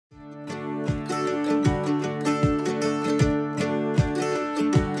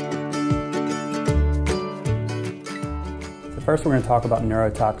First we're going to talk about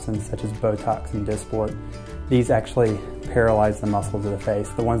neurotoxins such as Botox and Dysport. These actually paralyze the muscles of the face,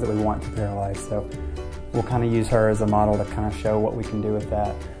 the ones that we want to paralyze. So we'll kind of use her as a model to kind of show what we can do with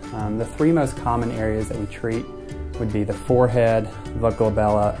that. The three most common areas that we treat would be the forehead, the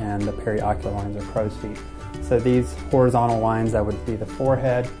glabella, and the periocular lines or crow's feet. So these horizontal lines, that would be the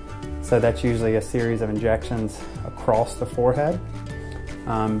forehead. So that's usually a series of injections across the forehead,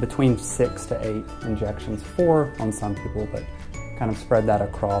 between 6 to 8 injections, 4 on some people, but kind of spread that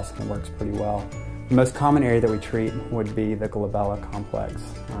across and it works pretty well. The most common area that we treat would be the glabella complex.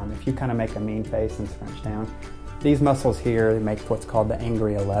 If you kind of make a mean face and scrunch down, these muscles here make what's called the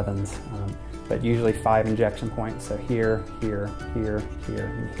angry 11s, but usually 5 injection points, so here, here, here, here,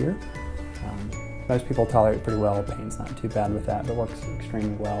 and here. Most people tolerate it pretty well. Pain's not too bad with that, but works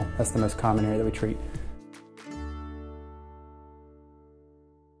extremely well. That's the most common area that we treat.